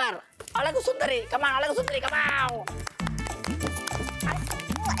மெம்பர் அழகு சுந்தரி. கமா அழகு சுந்தரி கமா.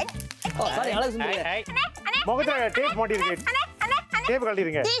 ஓ சாரி அழகு சுந்தரி. முகத்துல tape மாட்டிருக்கு, tape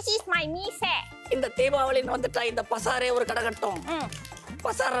கழட்டிருங்க. This is my மீசை. இந்த தீபாவளின்னு வந்துட்டா இந்த பசாரே ஒரு கடகட்டம்.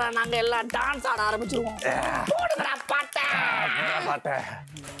 பசார நாங்க எல்லாம் டான்ஸ் ஆட ஆரம்பிச்சிருவோம். போடுங்கடா பாட்ட பாட்ட.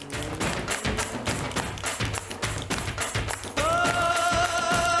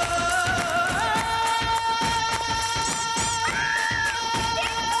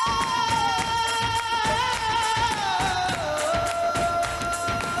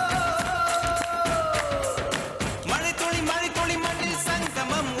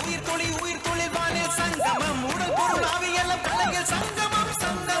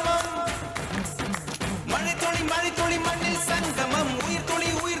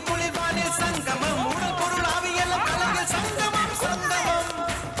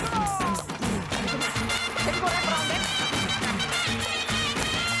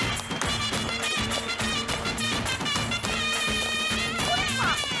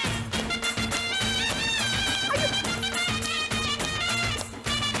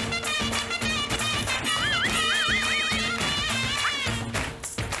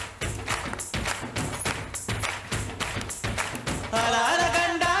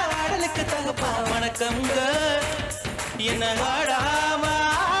 வணக்கம்ங்க, என்ன ஆடாம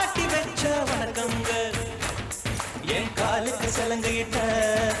ஆட்டி வச்ச வணக்கம்ங்க. என் காலுக்கு சலங்கையிட்ட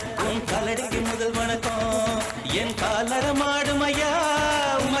உன் காலடிக்கு முதல் வணக்கம். என் காலரமாடும் ஐயா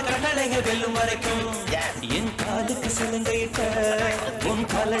உம கட்டளைகள் வெல்லும் வரைக்கும். என் காலுக்கு சலங்கையிட்ட உன்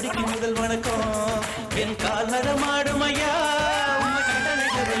காலடிக்கு முதல் வணக்கம். என் காலரமாடும் ஐயா உம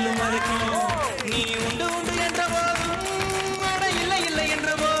கட்டளைகள் வெல்லும் வரைக்கும். நீ உண்டு உண்டு என்ற போதும் அட இல்லை இல்லை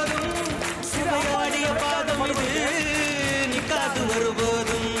என்ற போதும் சிறையாடிய பாதம் இது நிக்காது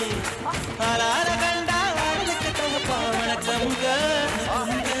ஒருபோதும். ஆளார கண்டா ஆளுக்கு தகப்பா வணக்கம்ங்க.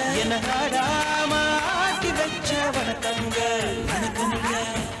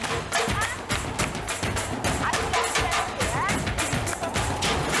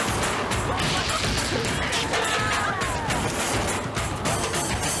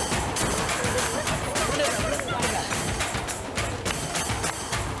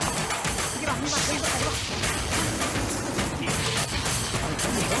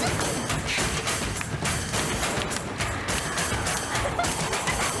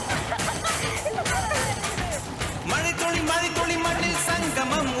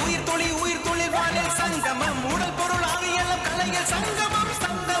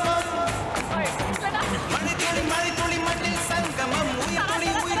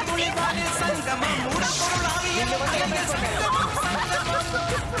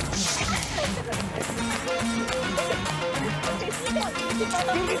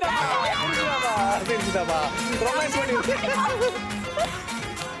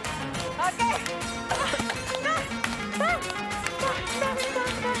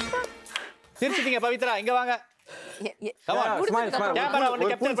 சிரிச்சிட்டீங்க பவித்ரா, இங்க வாங்க. கேமரா வந்து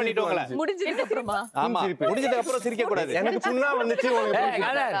கேப்சர் பண்ணிட்டு உங்களை. முடிஞ்சதுக்கு அப்புறமா ஆமா, முடிஞ்சதுக்கு அப்புறம் சிரிக்க கூடாது. எனக்கு புண்ணா வந்துச்சு.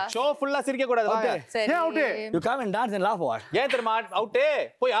 ஷோ ஃபுல்லா சிரிக்க கூடாது. வாங்க. ஏன் out? You come and dance and laugh what? ஏன் தெரியுமா அவுட்?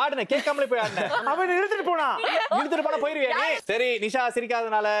 போய் ஆடுன, கேட்காமலே போய் ஆடுன. அவன் இழுத்துட்டு போனா போயிருவியா நீ? சரி, நிஷா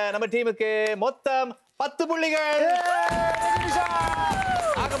சிரிக்காதனால நம்ம டீமுக்கு மொத்தம் 10 புள்ளிகள்.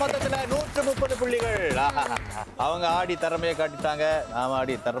 ஆக மொத்தத்துல 130 புள்ளிகள். அவங்க ஆடி திறமையை காட்டிட்டாங்க, நாம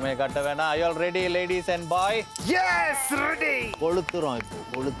ஆடி திறமையை காட்ட வேணாம். Are you all ready, ladies and boy? Yes, ready. கொளுத்துறோம் இப்போ,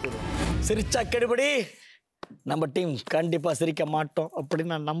 கொளுத்துறோம். சிரிச்சா கெடுபடி. நம்ம டீம் கண்டிப்பா சிரிக்க மாட்டோம்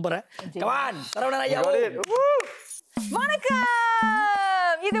அப்படின்னு நான் நம்புறேன். Come on, சரவணன் ஐயா.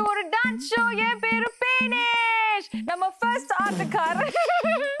 வணக்கம், இது ஒரு டான்ஸ் ஷோ. என் பேரு பேனேஷ். நம்ம ஃபர்ஸ்ட் ஆட்டக்காரர்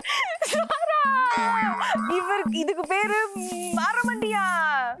சாரா. இதுக்கு பேரு அரமண்டியா.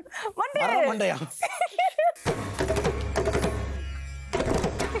 அரமண்டையா?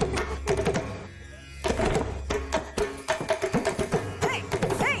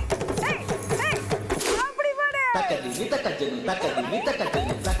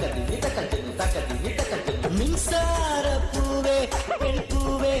 மின்சார பூவே பெண்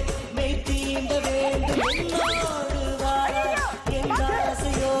பூவே மெய் தீண்ட வேண்டும் என்னோடு வா என்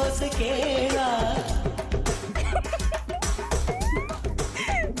ஆசையோசை கேளா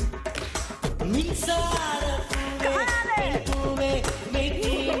மின்சார பூவே பெண் பூவே மெய்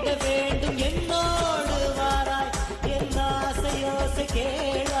தீண்ட வேண்டும் என்னோடு வாராய் என் ஆசையோசை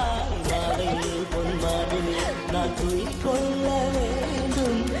கேளா மாலையில் பொன் மாதினி நான் துயில் கொள்ள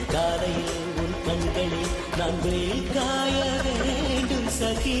வேண்டும் காலையில் உன் கண்களில் நான் வெயில் காய வேண்டும்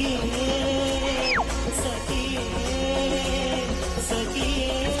சகியே சகியே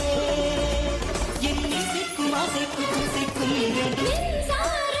சகியே என் இசைக்கும் ஆசைக்கும் இசைக்கும் வேண்டும்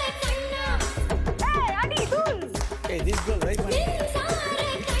Hey, this girl right man.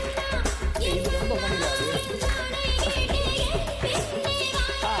 இது ரொம்ப funny ஆ இருக்கு.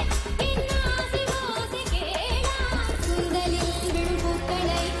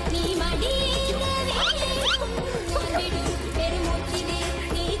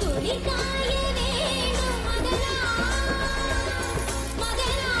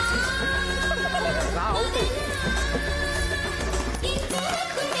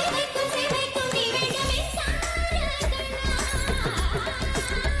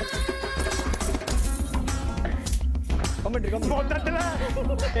 Commentary.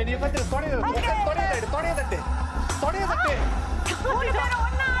 நீ பத்திர தொடைய தட்டு. மூணு பேரும்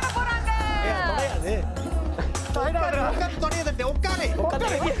ஒண்ணா ஆட போறாங்க. தொடைய தட்டு. உட்காரு.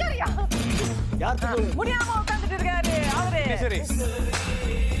 உட்காரியா? யாருக்கு முடியாம உட்கார்ந்துட்டு இருக்காரு அவரு. சரி.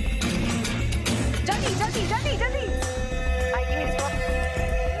 ஜல்தி. I think it's stop.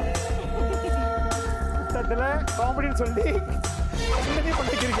 தட்டல காமெடின்னு சொல்லி என்னடி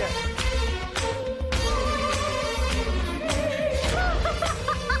பண்ணிக்கிறீங்க?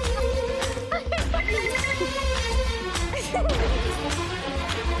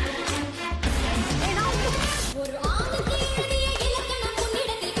 ஒரு ஆணுக்கு எழுதிய இலக்கணம்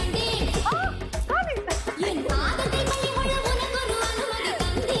உன்னிடத்தில் கண்டேன். என் பாதத்தை மணிகொள்ள உனக்கு ஒரு அனுமதி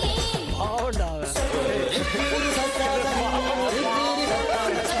தந்தேன். ஆவண்டாவ.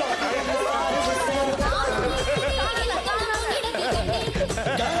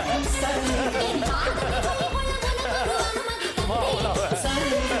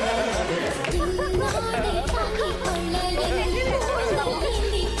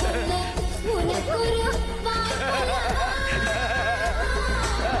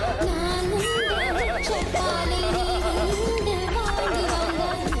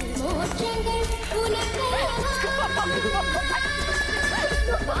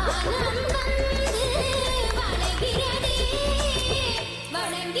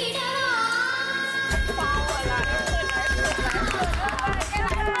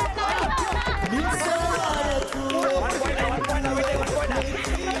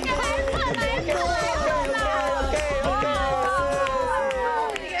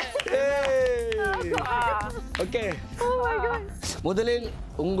 ஓகே, முதலில்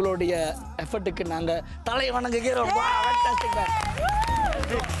உங்களுடைய எஃபர்ட்டுக்கு நாங்க தலை வணங்குகிறோம்.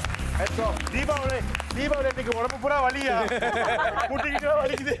 தீபாவளி இன்னைக்கு உடம்பு பூரா வலியா? முட்டிக்கிட்டே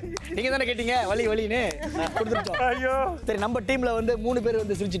வலிக்குது. நீங்க தானே கேட்டீங்க வலின்னு கொடுத்துட்டோம். ஐயோ, சரி, நம்ம டீம்ல வந்து 3 பேர்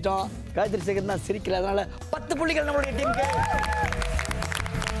வந்து சிரிச்சிட்டோம். காயத்ரி சேகர் தான் சிரிக்கல, அதனால 10 புள்ளிகள் நம்மளுடைய டீமுக்கு.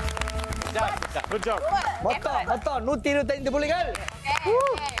 குட் ஜாப் மொத்தம் 125 புள்ளிகள்.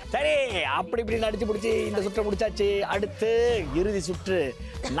 சரி, அப்படி இப்படி அடிச்சு பிடிச்சி இந்த சுற்றை முடிச்சாச்சு. அடுத்து இறுதி சுற்று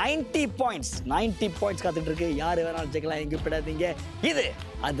 90 பாயிண்ட்ஸ் காத்துட்டு இருக்கு. யாரு வேணாலும் ஜெயிக்கலாம், எங்க விடாதீங்க. இது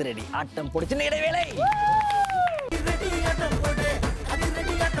அதிரடி ஆட்டம் போடு. சின்ன இடைவேளை.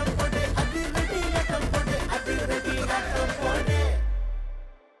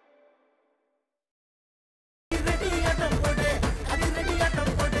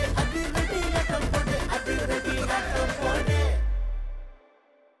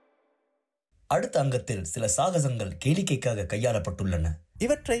 அடுத்த அங்கத்தில் சில சாகசங்கள் கேளிக்கைக்காக கையாளப்பட்டுள்ளன.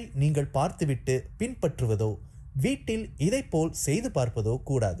 இவற்றை நீங்கள் பார்த்துவிட்டு பின்பற்றுவதோ வீட்டில் இதை போல் செய்து பார்ப்பதோ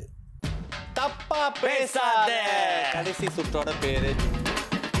கூடாது. தப்பா பேசாத. கடைசி சுற்றோட பேரு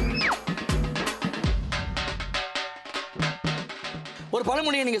ஒரு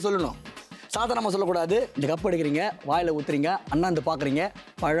பழமொழியை நீங்க சொல்லணும். சாதாரணமா சொல்லக்கூடாது. இந்த கப் எடுக்கிறீங்க, வாயில ஊத்துறீங்க, அண்ணாந்து பாக்குறீங்க,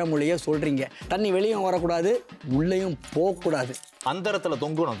 பழமொழியை சொல்றீங்க. தண்ணி வெளியும் வரக்கூடாது, உள்ளேயும் போகக்கூடாது. அந்தரத்துல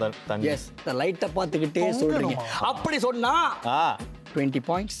தொங்கணும் தண்ணி. எஸ், லைட்டை பார்த்துக்கிட்டே சொல்றீங்க. அப்படி சொன்னா 20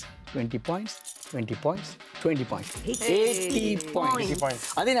 points 20 points 20 points 20 points 80 points.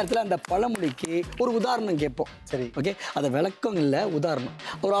 அதே நேரத்தில் அந்த பழமொழிக்கு ஒரு உதாரணம் கேட்போம். சரி, ஓகே. அதை விளக்கம் இல்லை, உதாரணம்.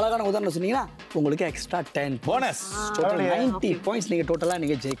 ஒரு அழகான உதாரணம் சொன்னீங்கன்னா உங்களுக்கு எக்ஸ்ட்ரா 10 போனஸ். 90 பாயிண்ட்ஸ் நீங்க டோட்டலா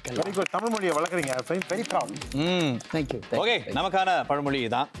நீங்க ஜெயிக்கலாம். Very good. தமிழ் மொழியை வளர்க்குறீங்க. Very proud. Thank you. Okay, நமக்கான பழமொழி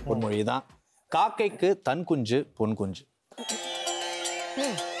தான், பொன்மொழி தான். காக்கைக்கு தன் குஞ்சு பொன் குஞ்சு.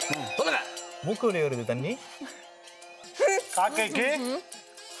 சொல்லுங்க. மூக்கு வெளியே வருது தண்ணி. காக்கைக்கு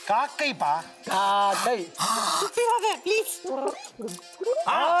காக்கைப்பா. காக்கை. ப்ளீஸ்.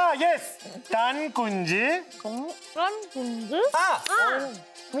 எஸ். தன் குஞ்சு.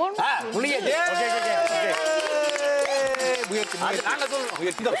 புளிய. Okay okay okay.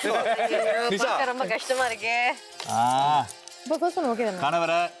 ரொம்ப கஷ்டமா இருக்கே.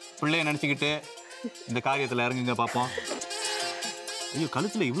 கணவரை பிள்ளைய நினைச்சுக்கிட்டு இந்த காரியத்துல இறங்குங்க பாப்போம். ஐயோ,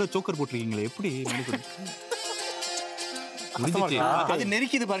 கழுத்துல இவ்வளவு சோக்கர் போட்டிருக்கீங்களே, எப்படி அது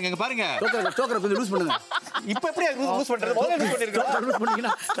நெருக்கிது பாருங்க. இங்க பாருங்க, சோக்கரை கொஞ்சம் லூஸ் பண்ணுங்க. இப்ப எப்படி லூஸ் பண்றது? முதல்ல லூஸ் பண்ணிருக்கோம். லூஸ்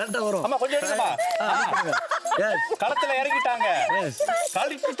பண்ணீங்கன்னா கரெக்ட்டா வரும். ஆமா, கொஞ்சம் எடுங்கப்பா. களத்துல இறங்கிட்டாங்க,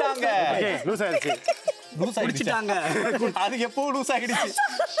 கழிச்சிட்டாங்க. ஓகே, லூஸ் ஆயிடுச்சு. லூஸ் ஆயிடுச்சுட்டாங்க. அது எப்போ லூஸ் ஆயிடுச்சு.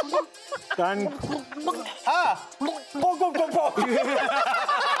 தன்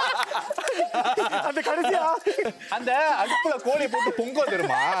அந்த கடைசியா அந்த அடுப்புல கோழி போட்டு பொங்க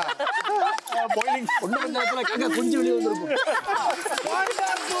தெரியுமா? பாயிலிங் ஒண்ணு நேரத்துல கேக்க குஞ்சு வெளிய வந்திருக்கும்.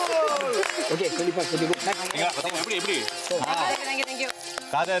 ஓகே, கண்டிப்பா எப்படி எப்படி Thank you.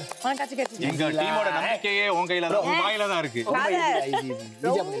 காதர், எங்க டீமோட நம்பிக்கையே உன் கையில தான், உன் வாயில தான் இருக்கு.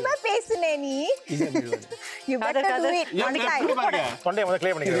 ரொம்ப பேசுனே நீ. You better do it. எப்படி பாருங்க, தொண்டையை முதல்ல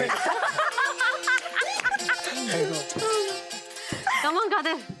கிளியர் பண்ணிக்கிறேன். Come on,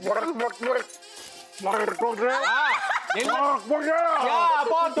 Kadir.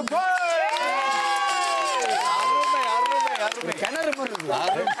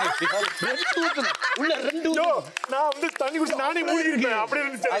 உள்ள ரெண்டு நான் வந்து தண்ணி குடிச்சு நானே மூடிட்டேன். அப்படியே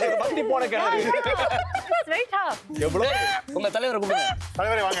இருந்துச்சு. அது பத்தி போன கிணறு. Straight up. எவ்வளவு? உங்க தலைவரை கூப்பிடுங்க.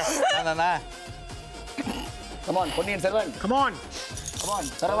 தலைவரே வாங்க. நானா? Come on, Ponniyin Selvan. Come on. Come on,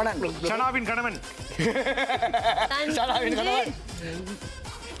 Saravanan. ஷனாவின் கணவன். ஷனாவின் கணவன்.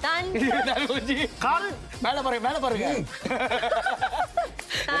 Tankuji. கால் மேல பாருங்க, மேல பாருங்க.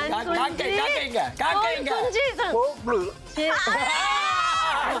 காக்கைங்க. Tankuji. Babloo. Yes.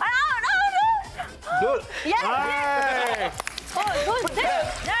 Oh, good.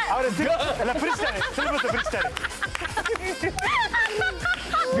 அவரு எல்லாம் பிரிச்சாரு. சிலபஸ் பிரிச்சாரு.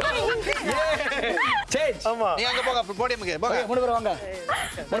 சேஞ்ச். ஆமா. நீ அங்க போங்க, போடியம்க்கு போங்க. மூணு பேர் வாங்க.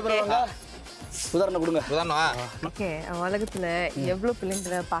 மூணு பேர் வாங்க. உதாரணம் கொடுங்க. உதாரணம். ஓகே, உலகத்துல எவ்வளவு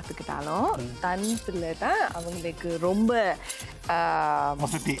பிள்ளைங்களை பார்த்துக்கிட்டாலும் தன் பிள்ளை தான் அவங்களுக்கு ரொம்ப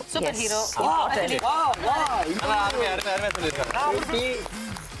Super hero. அருமையா சொல்லிருக்காரு.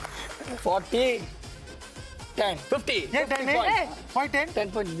 40 10 50. ஏன் 10? Why 10? 10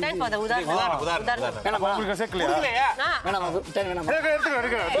 points. 10 for the உதாரணம். வேணாமா? உங்களுக்கு சேர்க்கலையா? வேணாமா? 10 வேணாமா?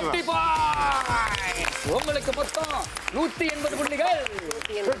 எடுத்துக்க. 50 points. உங்களுக்கு மொத்தம் 180 புள்ளிகள்.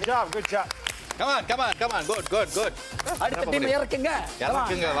 Good job. Come on. Good. அடுத்த டீம் இறக்குங்க.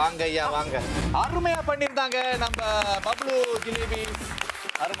 வாங்க ஐயா, வாங்க. அருமையா பண்ணிருந்தாங்க நம்ம பப்ளூ ஜிலேபி.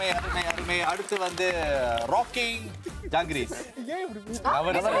 அருமை. அடுத்து வந்து ராக்கிங் ஜாங்கிரி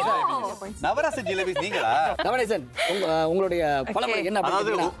நவரச ஜிலேபி நீங்களா? நவரசன் உங்களுடைய பழமொழி என்ன?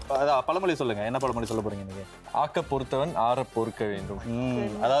 அதாவது பழமொழி சொல்லுங்க, என்ன பழமொழி சொல்ல போறீங்க நீங்க? ஆக்க பொறுத்தவன் ஆற பொறுக்க வேண்டும்.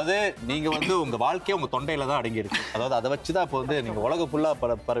 அதாவது நீங்க வந்து உங்க வாழ்க்கைய உங்க தொண்டையில தான் அடங்கி இருக்கு. அதாவது அதை வச்சுதான் இப்போ வந்து நீங்க உலக ஃபுல்லா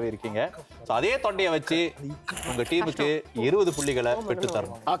பரவி இருக்கீங்க. அதே தொண்டையை வச்சு உங்க டீமுக்கு 20 புள்ளிகளை பெற்று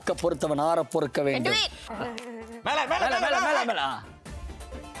தரணும். ஆக்க பொறுத்தவன் ஆற பொறுக்க வேண்டும். மேல மேல மேல மேல மேல.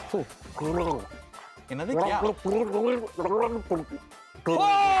 என்னது? இந்த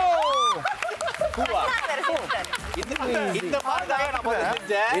மாதிரி நான்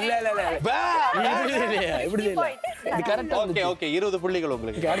செஞ்சேன். இல்ல இல்ல இல்ல இப்படி இல்ல. இது கரெக்ட்டா. ஓகே ஓகே 20 புள்ளிகள்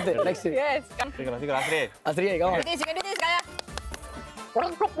உங்களுக்கு. அடுத்து நெக்ஸ்ட். Yes. சீக்கிரம் ஆசிரியே. ஆசிரியே come on. This kaya.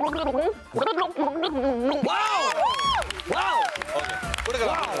 Wow! Wow! Okay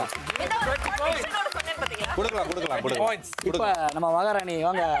கொடுக்கலாம். கொடுக்கலாம். இப்ப நம்ம மகாராணி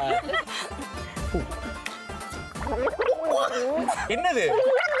வாங்க. என்னது?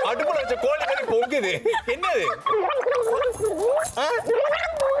 அடுப்புல வச்ச கோழி மாதிரி பொங்குது. என்னது?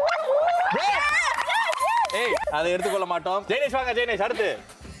 ஏய் அதை எடுத்துக்கொள்ள மாட்டோம். ஜெயனேஷ் வாங்க ஜெயனேஷ் அடுத்து.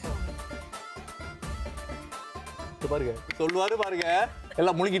 பாருங்க சொல்லுவாரு பாருங்க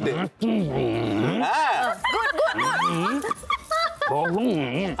எல்லாம் முழுகிட்டு.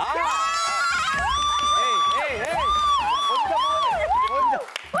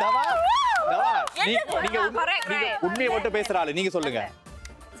 உண்மையை மட்டும் பேசுற ஆளு நீங்க சொல்லுங்க.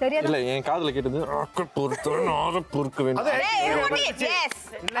 இல்ல என் காதுல கேட்டது ஆக்க பொறுத்தவன் ஆற பொறுக்க வேண்டும்.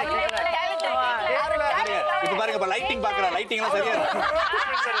 இப்ப பாருங்க லைட்டிங் பாக்குறா. லைட்டிங் எல்லாம் சரியா இருக்கு.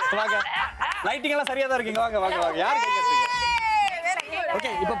 வாங்க லைட்டிங் எல்லாம் சரியா தான் இருக்கீங்க. வாங்க வாங்க வாங்க. யார் கேக்குறீங்க?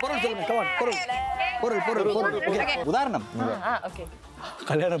 ஓகே இப்ப பொருள் சொல்லுங்க. come on பொருள் பொருள் பொருள் பொருள். உதாரணம். Okay.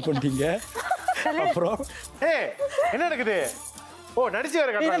 கல்யாணம் பண்ணிட்டீங்க. அப்புறம் என்ன நடக்குது? ஓ நடிச்சு வர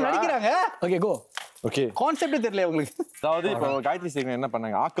நடிக்கிறாங்க. ஓகே கோ. ஓகே கான்செப்ட் தெரியல உங்களுக்கு. அதாவது இப்போ காயத்ரி சேகர் என்ன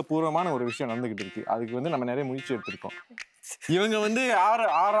பண்ணாங்க, ஆக்கப்பூர்வமான ஒரு விஷயம் நடந்துகிட்டு இருக்கு. அதுக்கு வந்து நம்ம நிறைய முயற்சி எடுத்திருக்கோம். இவங்க வந்து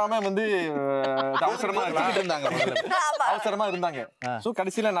ஆறாம வந்து அவசரமா இருந்தாங்க. சோ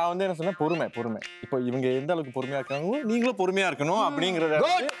கடைசியில நான் வந்து என்ன சொன்னேன், பொறுமை. இப்போ இவங்க எந்த அளவுக்கு பொறுமையா இருக்காங்களோ நீங்களும் பொறுமையா இருக்கணும் அப்படிங்கறத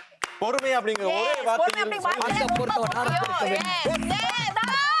பொறுமை அப்படிங்கிற ஒரே வார்த்தை.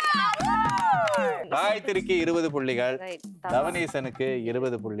 காயத்ரிக்கு 20 புள்ளிகள், தவனேசனுக்கு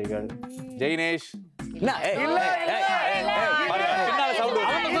 20 புள்ளிகள், ஜெய்னேஷ்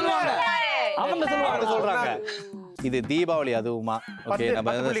சொல்றாங்க இது தீபாவளி அதுவுமா. ஓகே நம்ம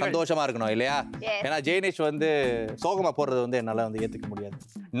சந்தோஷமா இருக்கணும் இல்லையா? ஏன்னா ஜெய்னேஷ் வந்து சோகமா போடுறது வந்து என்னால வந்து ஏத்துக்க முடியாது.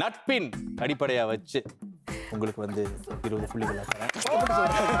 நட்பின் அடிப்படையா வச்சு உங்களுக்கு வந்து 20 புள்ளிகள் தரேன்.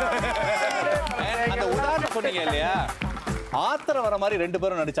 அந்த உதாரணம் சொன்னீங்க இல்லையா, ஆத்திரம் வர மாதிரி 2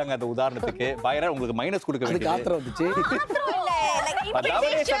 பேரும் நடிச்சாங்க. அந்த உதாரணத்துக்கு பயங்கர உங்களுக்கு மைனஸ் கொடுக்க வேண்டியது. ஆத்திரம் வந்துச்சு.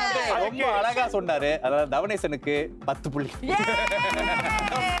 தவனேசன் வந்து ரொம்ப அழகா சொன்னாரு. அதாவது தவனேசனுக்கு 10 புள்ளி.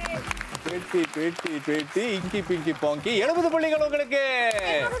 பேட்டி இங்கி பிங்கி போங்கி 70 புள்ளிகள் உங்களுக்கு.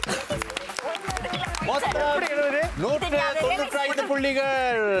 மொத்தம் 195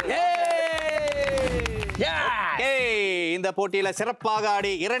 புள்ளிகள். இந்த போட்டியில சிறப்பாக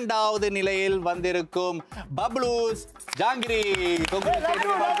ஆடி 2வது நிலையில் வந்திருக்கும் பப்ளூஸ் ஜாங்கிரி,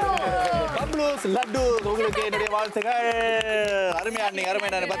 பப்ளூஸ் லட்டூஸ் உங்களுக்கு என்னுடைய வாழ்த்துக்கள். அருமையா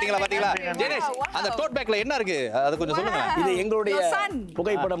பாத்தீங்களா? ஜெனேஷ் அந்த டோட் பேக்ல என்ன இருக்கு அது கொஞ்சம் சொல்லுங்க. இது எங்களுடைய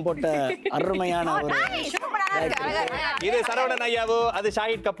புகைப்படம் போட்ட அருமையான ஒரு இது சரவணன் ஐயாவோ, அது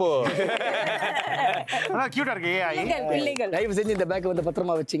ஷாஹித் கபூர். கியூட்டா இருக்கு. தயவு செஞ்சு இந்த பேக் வந்து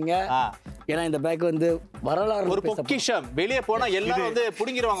பத்திரமா வச்சுங்க. ஏன்னா இந்த பேக் வந்து வரலாறு ஒரு பொக்கிஷம். வெளியே போனா எல்லாரும் வந்து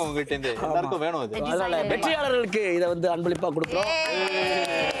புடிங்கிடுவாங்க உங்ககிட்ட இருந்து. எல்லாருக்கும் வேணும் அது. அதனால வெற்றியாளர்களுக்கு இதை வந்து அன்பளிப்பா கொடுக்குறோம்.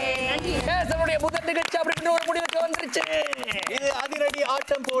 முதல் நிகழ்ச்சி அப்படின்னு ஒரு முடிவுக்கு வந்துருச்சு. இது அதிரடி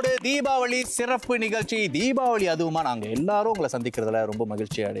ஆட்டம் போடு தீபாவளி சிறப்பு நிகழ்ச்சி. தீபாவளி அதுவுமா நாங்க எல்லாரும் உங்களை சந்திக்கிறதுல ரொம்ப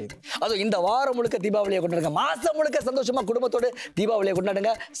மகிழ்ச்சி அடையுது. அதுவும் இந்த வாரம் முழுக்க தீபாவளியை கொண்டாடுங்க. மாசம் முழுக்க சந்தோஷமா குடும்பத்தோடு தீபாவளியை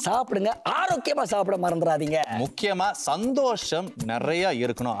கொண்டாடுங்க. சாப்பிடுங்க, ஆரோக்கியமா சாப்பிட மறந்துடாதீங்க. முக்கியமா சந்தோஷம் நிறைய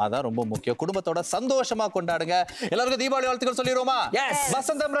இருக்கணும். அதான் ரொம்ப முக்கியம். குடும்பத்தோட சந்தோஷமா கொண்டாடுங்க. எல்லாருக்கும் தீபாவளி வாழ்த்துக்கள் சொல்லிடுவோமா?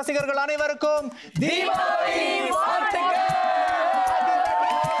 வசந்தம் ரசிகர்கள் அனைவருக்கும் தீபாவளி வாழ்த்துக்கள்.